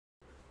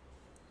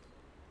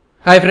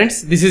Hi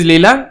friends, this is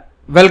Leela.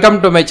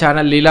 Welcome to my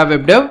channel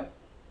leelawebdev.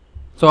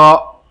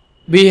 So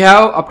we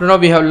have up to now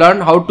we have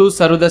learned how to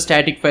serve the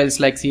static files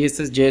like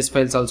CSS, JS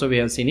files also we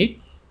have seen it.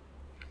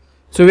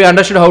 So we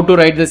understood how to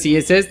write the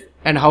CSS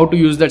and how to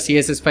use that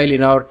CSS file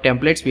in our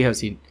templates we have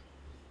seen.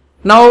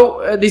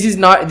 Now this is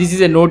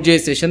a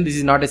node.js session, this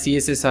is not a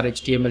CSS or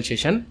HTML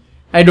session.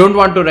 I don't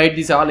want to write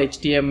this all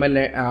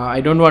HTML,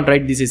 I don't want to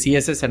write this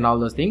CSS and all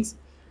those things.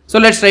 So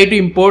let's try to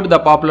import the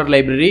popular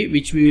library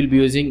which we will be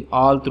using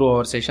all through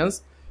our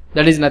sessions.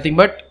 That is nothing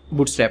but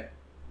Bootstrap.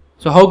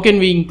 So how can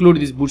we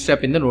include this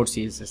Bootstrap in the node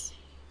CSS?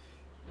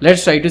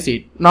 Let's try to see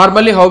it.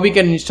 Normally how we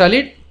can install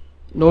it?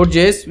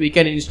 Node.js we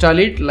can install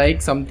it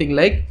like something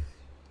like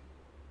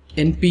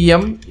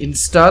npm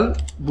install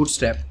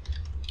bootstrap.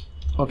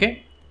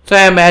 Okay. So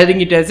I am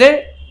adding it as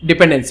a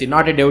dependency,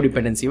 not a dev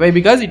dependency. Why?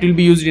 Because it will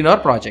be used in our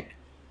project.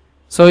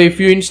 So if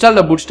you install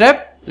the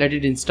Bootstrap, let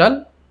it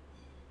install.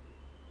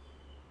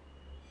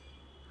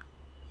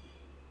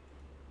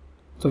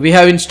 So we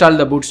have installed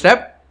the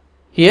Bootstrap.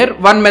 Here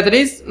one method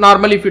is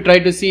normally if you try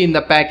to see in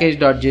the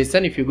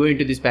package.json, if you go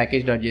into this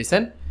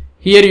package.json,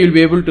 here you will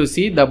be able to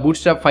see the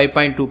Bootstrap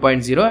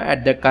 5.2.0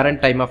 at the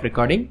current time of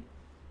recording.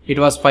 It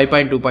was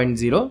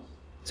 5.2.0.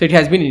 So it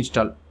has been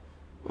installed.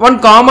 One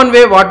common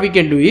way what we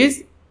can do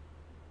is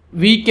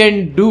we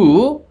can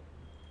do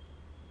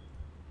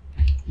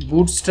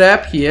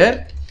Bootstrap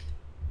here.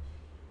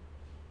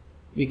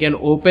 We can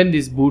open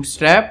this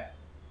Bootstrap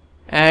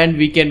and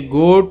we can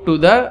go to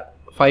the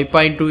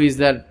 5.2 is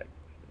the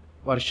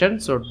version,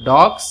 so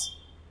docs,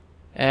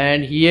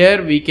 and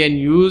here we can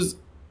use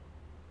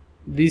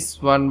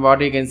this one.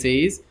 What I can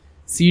say is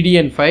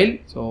CDN file.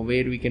 So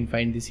where we can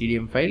find the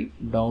CDN file,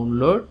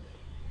 download.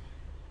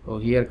 So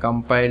here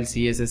compile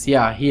CSS,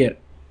 yeah, here.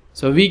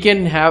 So we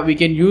can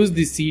use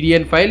this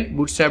CDN file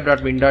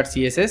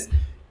bootstrap.min.css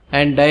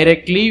and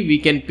directly we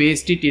can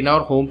paste it in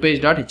our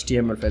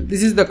homepage.html file.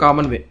 This is the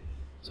common way.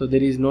 So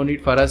there is no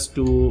need for us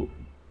to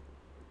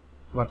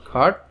work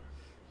hard.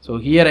 So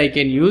here I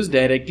can use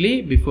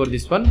directly before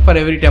this one. For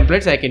every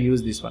templates I can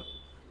use this one.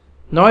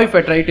 Now if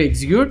I try to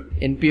execute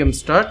npm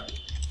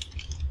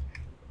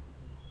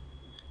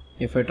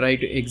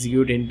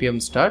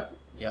start,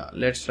 yeah,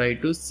 let's try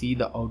to see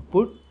the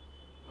output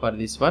for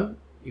this one.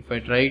 If I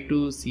try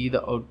to see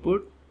the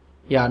output,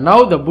 yeah,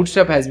 now the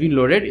Bootstrap has been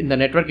loaded in the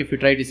network. If you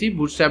try to see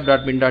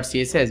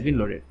bootstrap.min.css has been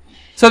loaded.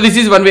 So this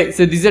is one way.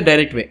 So this is a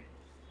direct way.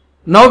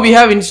 Now we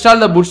have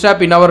installed the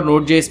Bootstrap in our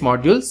node.js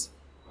modules.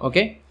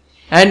 Okay.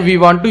 And we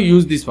want to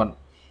use this one.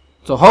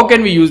 So how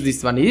can we use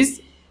this one is,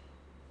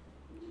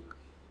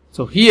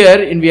 so here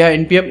we have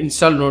npm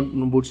install node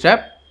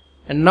bootstrap,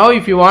 and now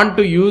if you want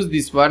to use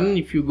this one,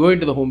 if you go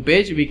into the home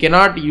page, we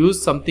cannot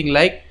use something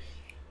like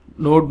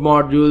node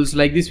modules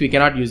like this. We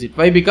cannot use it.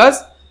 Why?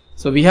 Because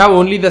so we have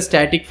only the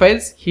static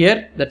files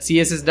here, that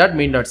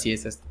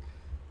css.main.css.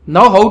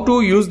 Now how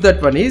to use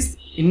that one is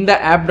in the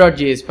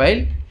app.js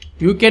file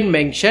you can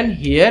mention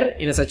here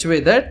in a such a way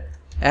that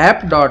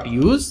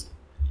app.use,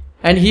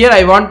 and here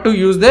I want to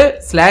use the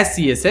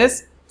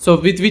 /css, so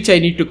with which I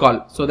need to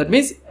call. So that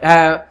means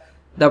the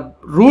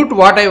root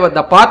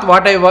the path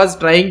what I was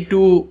trying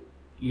to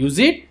use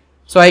it,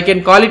 so I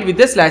can call it with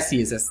the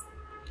 /css,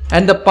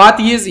 and the path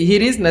is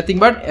here is nothing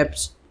but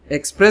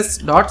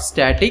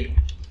express.static.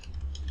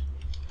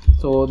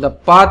 So the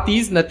path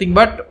is nothing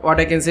but what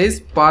I can say is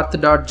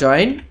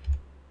path.join,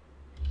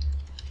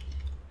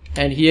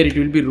 and here it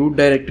will be root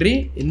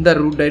directory. In the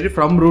root directory,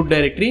 from root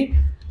directory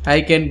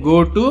I can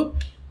go to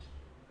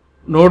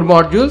node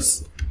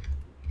modules.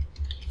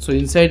 So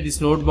inside this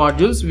node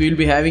modules we will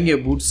be having a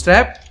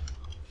Bootstrap,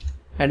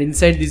 and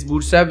inside this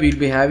Bootstrap we will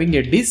be having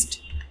a dist,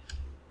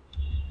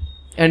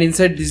 and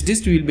inside this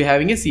dist we will be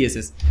having a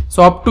CSS.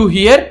 So up to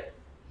here,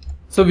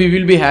 so we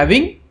will be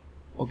having,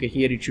 okay,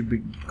 here it should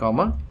be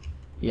comma,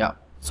 yeah.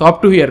 So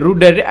up to here root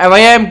directory.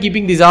 Why I am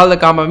keeping this all the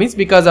comma means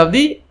because of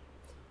the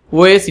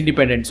OS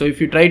independent. So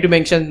if you try to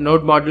mention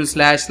node module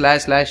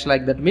 //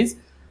 like that means,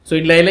 so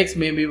in Linux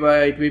maybe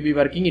it will be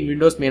working, in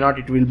Windows may not,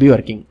 it will be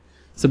working.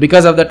 So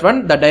because of that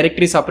one, the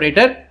directory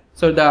separator,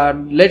 so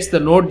lets the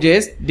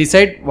node.js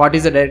decide what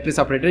is the directory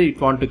separator it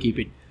want to keep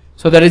it.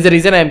 So that is the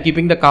reason I am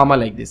keeping the comma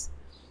like this.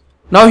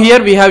 Now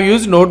here we have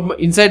used node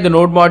inside the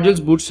node modules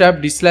bootstrap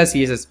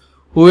dist/css.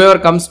 Whoever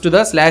comes to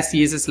the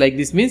 /css like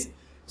this means,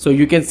 so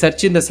you can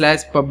search in the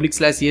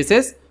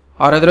 /public/css,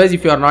 or otherwise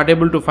if you are not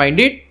able to find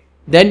it,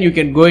 then you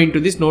can go into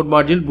this node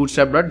module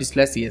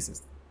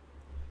bootstrap.dist/css.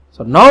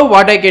 So now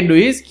what I can do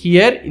is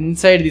here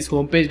inside this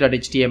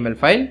homepage.html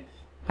file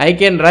I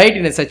can write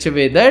in a such a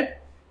way that,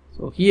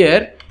 so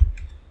here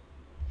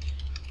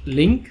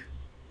link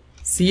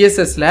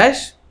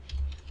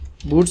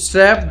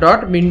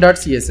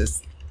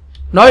css/bootstrap.min.css.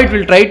 Now it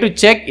will try to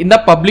check in the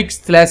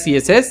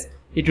public/css,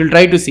 it will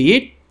try to see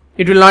it,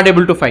 it will not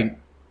able to find.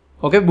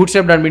 Okay,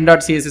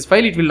 bootstrap.min.css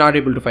file it will not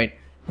able to find.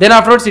 Then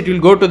afterwards it will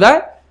go to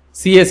the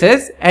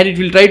CSS and it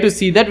will try to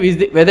see that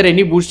whether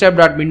any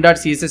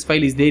bootstrap.min.css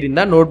file is there in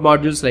the node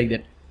modules like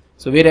that.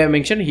 So where I have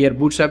mentioned here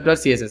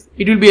bootstrap.css,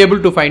 it will be able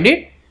to find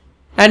it,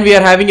 and we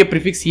are having a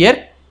prefix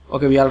here.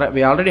 Okay, we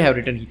already have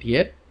written it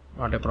here,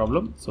 not a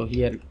problem. So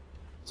here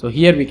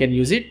we can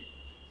use it.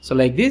 So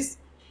like this,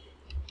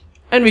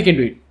 and we can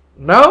do it.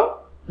 Now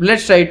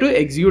let's try to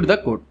execute the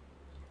code.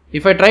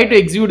 If I try to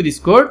execute this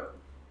code,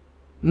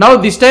 now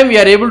this time we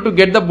are able to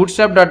get the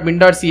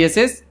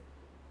bootstrap.min.css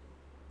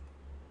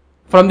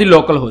from the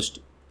localhost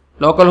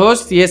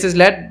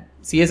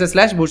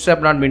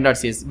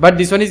css/bootstrap.min.css, but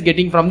this one is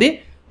getting from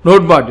the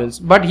node modules.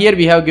 But here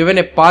we have given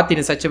a path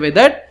in such a way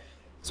that,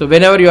 so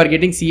whenever you are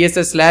getting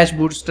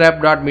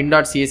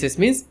css/bootstrap.min.css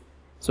means,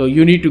 so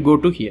you need to go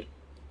to here.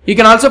 You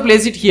can also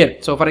place it here.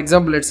 So for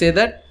example, let's say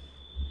that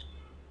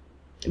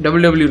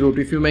www root,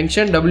 if you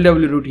mention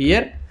www root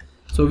here,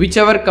 so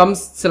whichever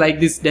comes like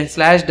this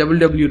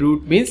 /www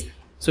root means,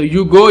 so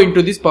you go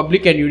into this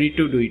public and you need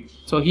to do it.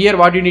 So here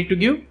what you need to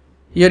give,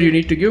 here you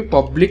need to give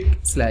public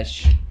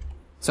slash,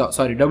 so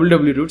sorry,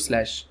 www root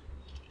slash.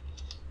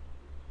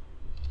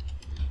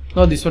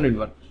 Now this one will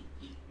work.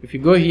 If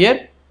you go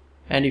here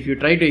and if you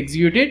try to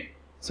execute it,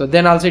 so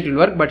then also it will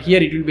work, but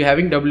here it will be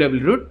having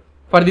www root.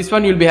 For this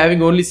one you will be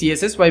having only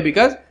CSS. Why?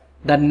 Because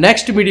the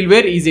next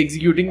middleware is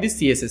executing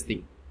this CSS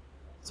thing.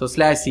 So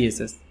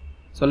 /CSS.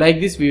 So like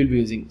this we will be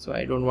using. So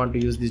I don't want to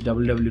use this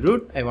www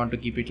root. I want to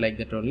keep it like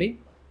that only.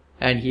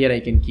 And here I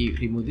can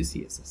remove this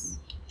CSS.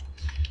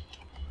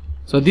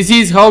 So this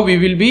is how we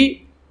will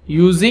be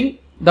using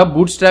the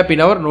Bootstrap in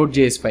our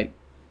node.js file.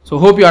 So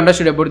hope you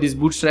understood about this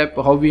Bootstrap,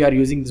 how we are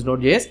using this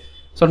node.js.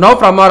 So now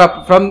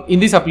from in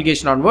this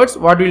application onwards,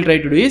 what we will try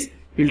to do is,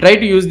 we will try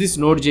to use this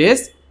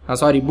node.js,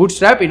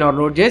 Bootstrap in our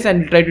node.js, and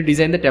we'll try to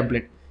design the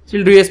template. So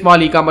we'll do a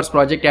small e-commerce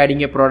project,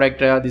 adding a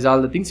product, these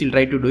all the things, we'll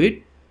try to do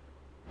it.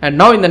 And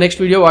now in the next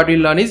video what we'll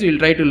learn is, we'll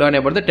try to learn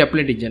about the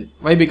template engine.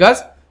 Why?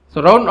 Because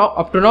so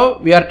up to now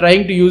we are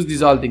trying to use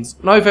these all things.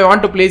 Now if I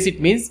want to place it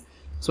means,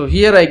 so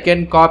here I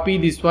can copy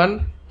this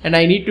one and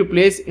I need to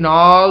place in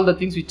all the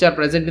things which are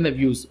present in the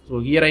views. So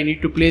here I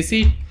need to place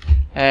it,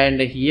 and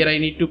here I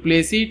need to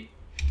place it.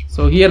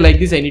 So here like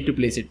this I need to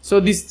place it. So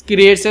this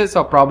creates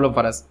a problem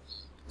for us.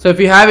 So if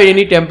you have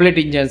any template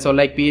engine, so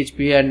like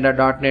PHP and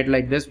 .NET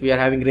like this, we are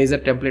having Razor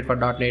template for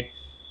 .NET,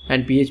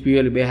 and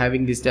PHP will be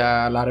having this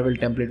Laravel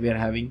template we are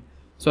having.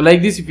 So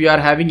like this, if you are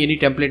having any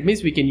template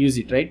means we can use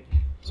it, right?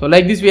 So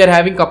like this we are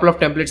having couple of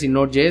templates in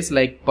Node.js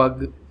like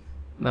Pug,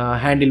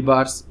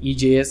 handlebars,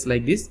 EJS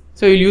like this.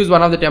 So we'll use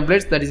one of the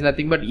templates, that is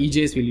nothing but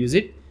EJS, will use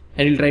it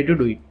and we'll try to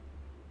do it.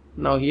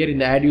 Now here in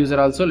the add user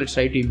also, let's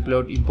try to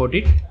import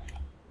it.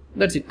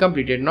 That's it,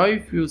 completed. Now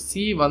if you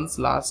see once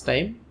last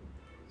time,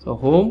 so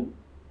home,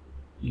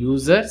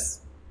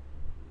 users,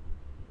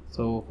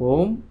 so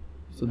home,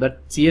 so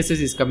that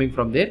CSS is coming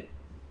from there,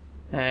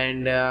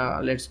 and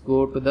let's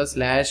go to the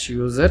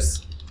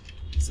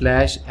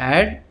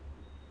 /users/add.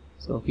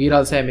 So here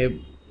also I may,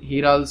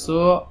 here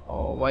also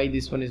why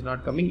this one is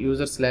not coming,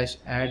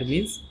 user/add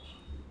means,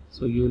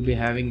 so you will be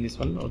having this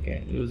one.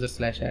 Okay,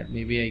 user/add,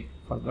 maybe I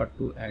forgot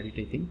to add it,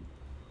 I think.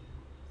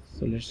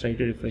 So let's try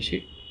to refresh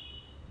it.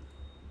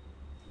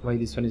 Why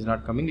this one is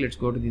not coming? Let's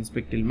go to the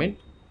inspect element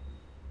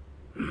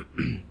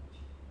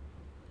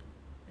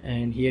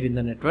and here in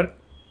the network,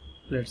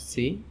 let's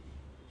see.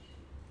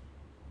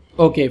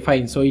 Okay,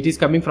 fine. So it is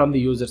coming from the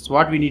users.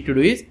 What we need to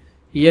do is,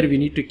 here we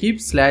need to keep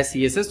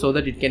 /CSS so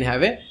that it can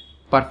have a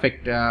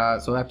perfect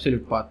so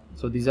absolute path.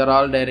 So these are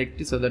all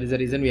directly, so that is the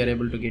reason we are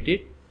able to get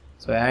it.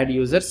 So add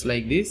users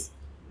like this,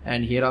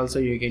 and here also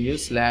you can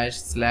use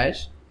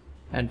 //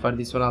 and for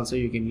this one also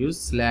you can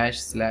use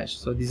 //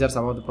 so these are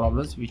some of the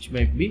problems which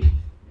might be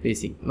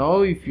facing.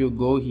 Now if you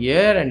go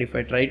here and if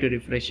I try to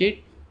refresh it,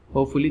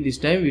 hopefully this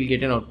time we will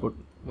get an output.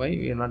 Why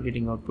we are not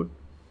getting output?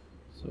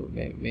 So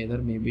whether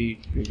maybe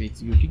it will be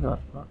executing or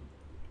not.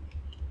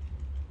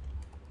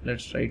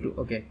 Let's try to,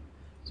 okay,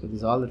 so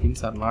these all the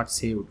things are not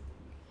saved.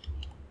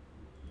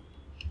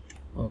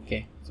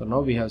 Okay, so now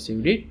we have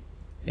saved it,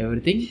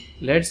 everything.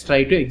 Let's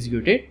try to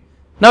execute it.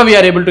 Now we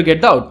are able to get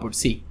the output.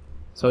 See,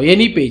 so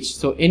any page,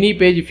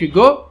 if you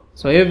go,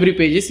 so every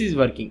page is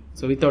working,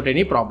 so without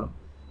any problem.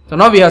 So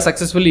now we have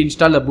successfully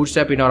installed the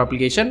Bootstrap in our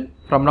application.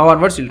 From now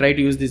onwards we'll try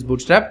to use this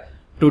Bootstrap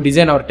to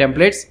design our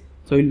templates.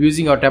 So we'll be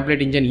using our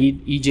template engine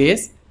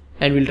EJS,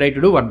 and we'll try to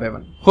do one by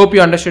one. Hope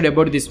you understood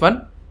about this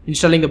one,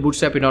 installing the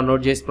Bootstrap in our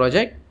Node.js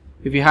project.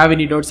 If you have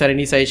any doubts or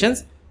any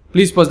suggestions,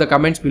 please post the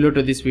comments below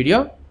to this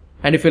video.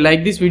 And if you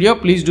like this video,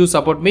 please do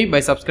support me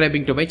by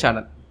subscribing to my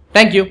channel.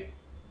 Thank you.